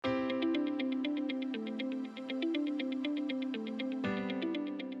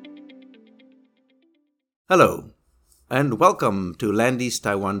Hello, and welcome to Landy's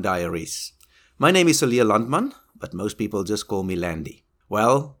Taiwan Diaries. My name is Alia Landman, but most people just call me Landy.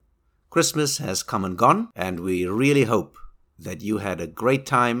 Well, Christmas has come and gone, and we really hope that you had a great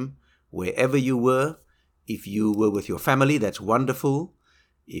time wherever you were. If you were with your family, that's wonderful.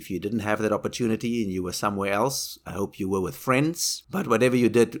 If you didn't have that opportunity and you were somewhere else, I hope you were with friends. But whatever you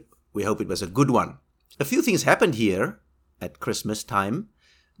did, we hope it was a good one. A few things happened here at Christmas time.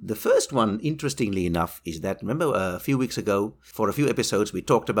 The first one, interestingly enough, is that, remember a few weeks ago, for a few episodes, we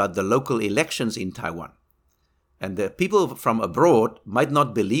talked about the local elections in Taiwan. And the people from abroad might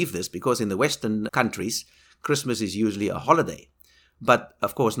not believe this because in the Western countries, Christmas is usually a holiday. But,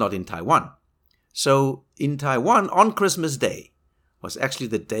 of course, not in Taiwan. So, in Taiwan, on Christmas Day, was actually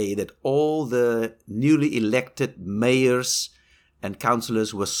the day that all the newly elected mayors and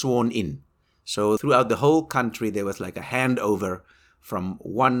councillors were sworn in. So, throughout the whole country, there was like a handover from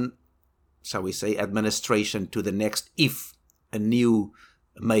one, shall we say, administration to the next if a new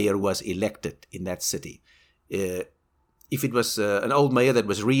mayor was elected in that city. If it was an old mayor that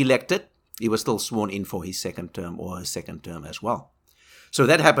was re-elected, he was still sworn in for his second term or his second term as well. So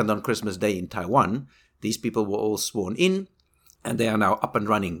that happened on Christmas Day in Taiwan. These people were all sworn in, and they are now up and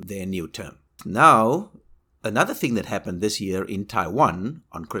running their new term. Now, another thing that happened this year in Taiwan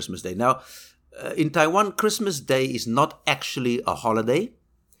on Christmas Day. Now, in Taiwan, Christmas Day is not actually a holiday.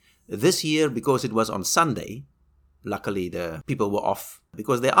 This year, because it was on Sunday, luckily the people were off,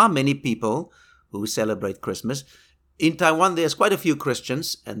 because there are many people who celebrate Christmas. In Taiwan, there's quite a few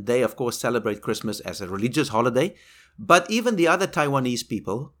Christians, and they, of course, celebrate Christmas as a religious holiday. But even the other Taiwanese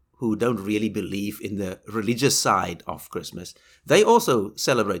people who don't really believe in the religious side of Christmas, they also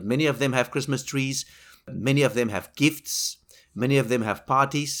celebrate. Many of them have Christmas trees. Many of them have gifts. Many of them have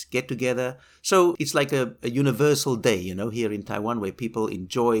parties, get together. So it's like a universal day, here in Taiwan where people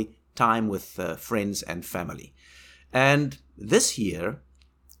enjoy time with friends and family. And this year,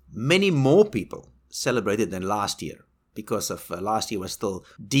 many more people celebrated than last year because of last year was still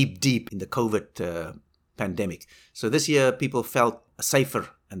deep in the COVID pandemic. So this year, people felt safer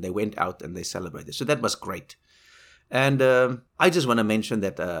and they went out and they celebrated. So that was great. And I just want to mention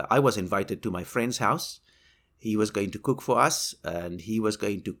that I was invited to my friend's house. He was going to cook for us, and he was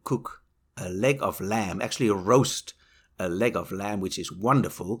going to cook a leg of lamb, actually roast a leg of lamb, which is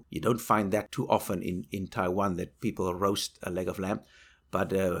wonderful. You don't find that too often in Taiwan, that people roast a leg of lamb.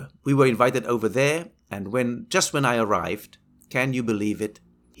 But we were invited over there, and just when I arrived, can you believe it,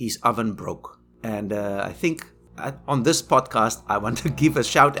 his oven broke. And I think on this podcast, I want to give a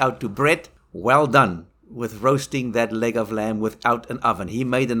shout out to Brett. Well done with roasting that leg of lamb without an oven. He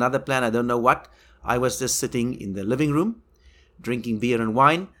made another plan, I don't know what. I was just sitting in the living room, drinking beer and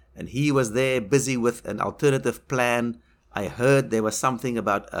wine, and he was there busy with an alternative plan. I heard there was something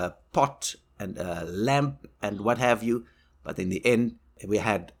about a pot and a lamp and what have you, but in the end, we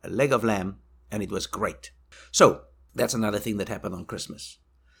had a leg of lamb, and it was great. So, that's another thing that happened on Christmas.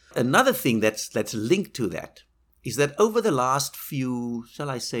 Another thing that's linked to that is that over the last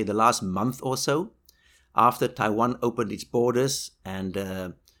the last month or so, after Taiwan opened its borders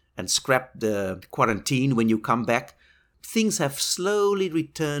and scrapped the quarantine when you come back, things have slowly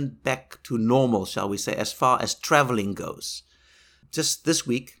returned back to normal, shall we say, as far as traveling goes. Just this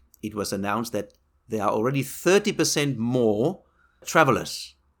week, it was announced that there are already 30% more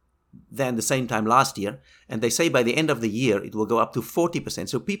travelers than the same time last year, and they say by the end of the year, it will go up to 40%.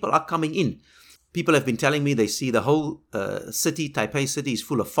 So people are coming in. People have been telling me they see the whole city, Taipei city, is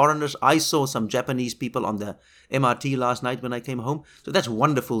full of foreigners. I saw some Japanese people on the MRT last night when I came home. So that's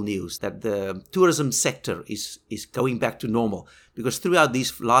wonderful news that the tourism sector is going back to normal. Because throughout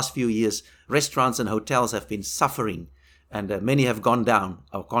these last few years, restaurants and hotels have been suffering. And many have gone down,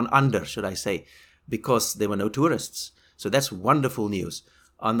 or gone under, should I say, because there were no tourists. So that's wonderful news.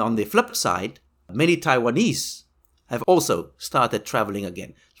 On the flip side, many Taiwanese have also started traveling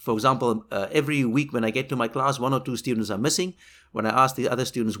again. For example, every week when I get to my class, 1 or 2 students are missing. When I ask the other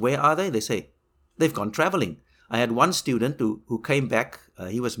students, where are they? They say, they've gone traveling. I had one student who came back.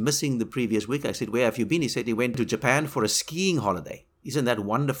 He was missing the previous week. I said, where have you been? He said he went to Japan for a skiing holiday. Isn't that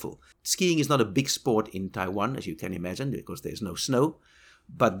wonderful? Skiing is not a big sport in Taiwan, as you can imagine, because there's no snow.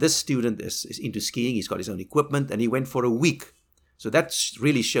 But this student is into skiing. He's got his own equipment, and he went for a week. So that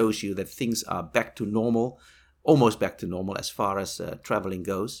really shows you that things are back to normal. Almost back to normal as far as traveling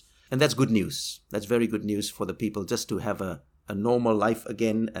goes. And that's good news. That's very good news for the people, just to have a normal life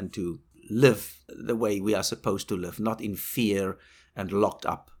again and to live the way we are supposed to live, not in fear and locked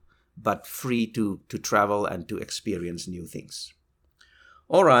up, but free to travel and to experience new things.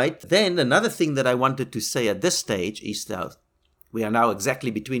 All right, then another thing that I wanted to say at this stage is that we are now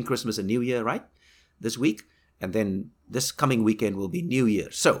exactly between Christmas and New Year, right? this week, and then this coming weekend will be New Year.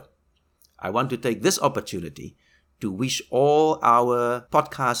 So I want to take this opportunity to wish all our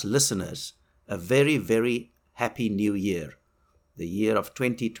podcast listeners a very, very happy New Year, the year of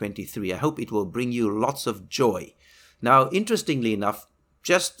 2023. I hope it will bring you lots of joy. Now, interestingly enough,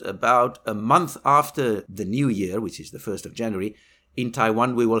 just about a month after the New Year, which is the 1st of January, in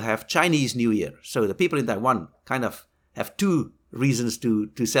Taiwan, we will have Chinese New Year. So the people in Taiwan kind of have two reasons to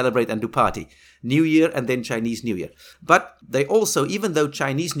celebrate and to party. New Year and then Chinese New Year. But they also, even though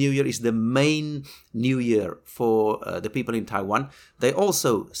Chinese New Year is the main New Year for the people in Taiwan, they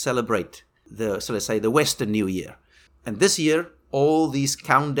also celebrate the Western New Year. And this year, all these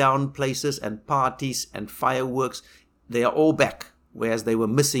countdown places and parties and fireworks, they are all back, whereas they were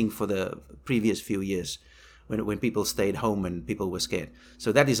missing for the previous few years when people stayed home and people were scared.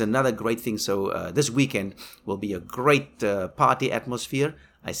 So that is another great thing. So this weekend will be a great party atmosphere.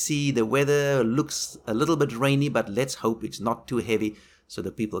 I see the weather looks a little bit rainy, but let's hope it's not too heavy so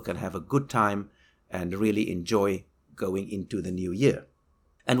that people can have a good time and really enjoy going into the new year.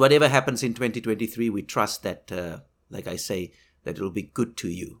 And whatever happens in 2023, we trust that, like I say, that it will be good to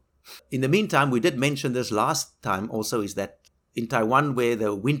you. In the meantime, we did mention this last time also, is that in Taiwan, where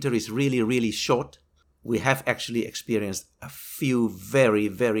the winter is really, really short, we have actually experienced a few very,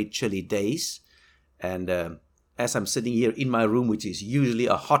 very chilly days. And as I'm sitting here in my room, which is usually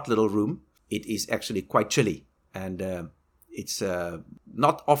a hot little room, it is actually quite chilly. And it's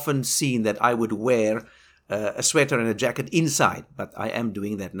not often seen that I would wear a sweater and a jacket inside, but I am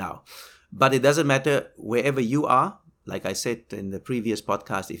doing that now. But it doesn't matter wherever you are. Like I said in the previous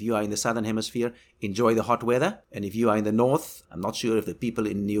podcast, if you are in the Southern Hemisphere, enjoy the hot weather. And if you are in the North, I'm not sure if the people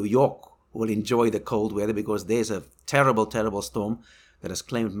in New York will enjoy the cold weather, because there's a terrible, terrible storm that has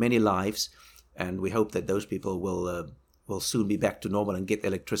claimed many lives. And we hope that those people will soon be back to normal and get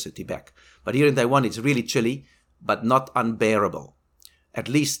electricity back. But here in Taiwan, it's really chilly, but not unbearable. At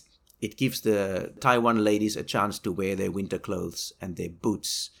least it gives the Taiwan ladies a chance to wear their winter clothes and their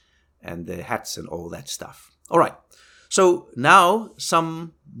boots and their hats and all that stuff. All right. So now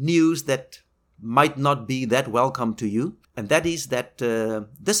some news that might not be that welcome to you, and that is that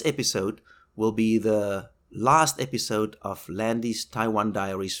this episode will be the last episode of Landy's Taiwan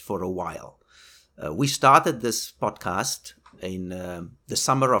Diaries for a while. We started this podcast in the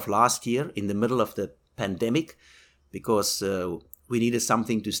summer of last year, in the middle of the pandemic, because we needed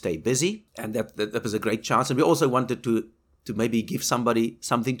something to stay busy, and that was a great chance. And we also wanted to maybe give somebody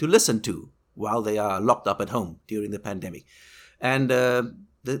something to listen to while they are locked up at home during the pandemic. And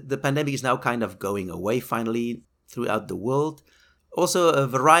the pandemic is now kind of going away finally throughout the world. Also, a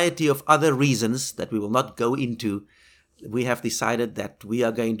variety of other reasons that we will not go into. We have decided that we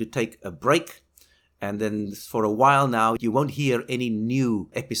are going to take a break, and then for a while now, you won't hear any new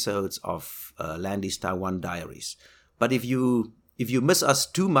episodes of Landy's Taiwan Diaries. But if you miss us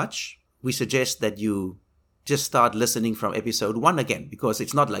too much, we suggest that you just start listening from episode 1 again, because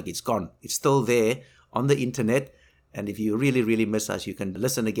it's not like it's gone. It's still there on the internet. And if you really, really miss us, you can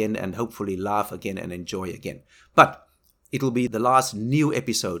listen again and hopefully laugh again and enjoy again. But it will be the last new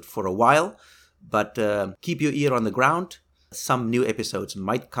episode for a while. But keep your ear on the ground. Some new episodes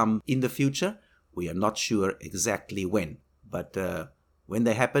might come in the future. We are not sure exactly when. But when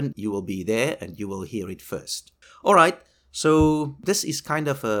they happen, you will be there and you will hear it first. All right. So this is kind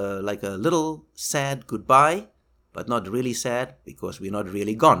of like a little sad goodbye, but not really sad because we're not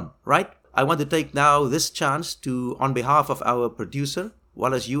really gone, right? I want to take now this chance to, on behalf of our producer,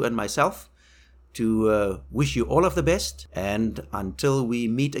 Wallace Yu, and myself, to wish you all of the best. And until we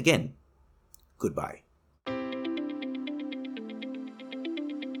meet again, goodbye.